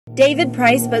David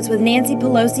Price votes with Nancy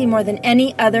Pelosi more than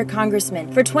any other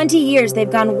congressman. For 20 years, they've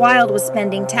gone wild with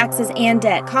spending, taxes, and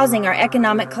debt, causing our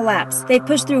economic collapse. They've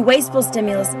pushed through wasteful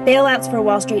stimulus, bailouts for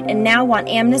Wall Street, and now want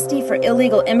amnesty for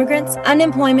illegal immigrants.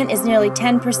 Unemployment is nearly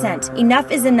 10%.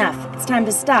 Enough is enough. It's time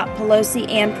to stop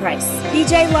Pelosi and Price.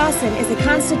 BJ Lawson is a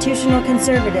constitutional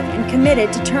conservative and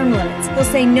committed to term limits. He'll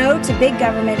say no to big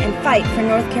government and fight for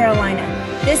North Carolina.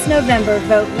 This November,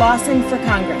 vote Lawson for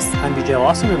Congress. I'm BJ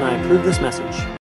Lawson, and I approve this message.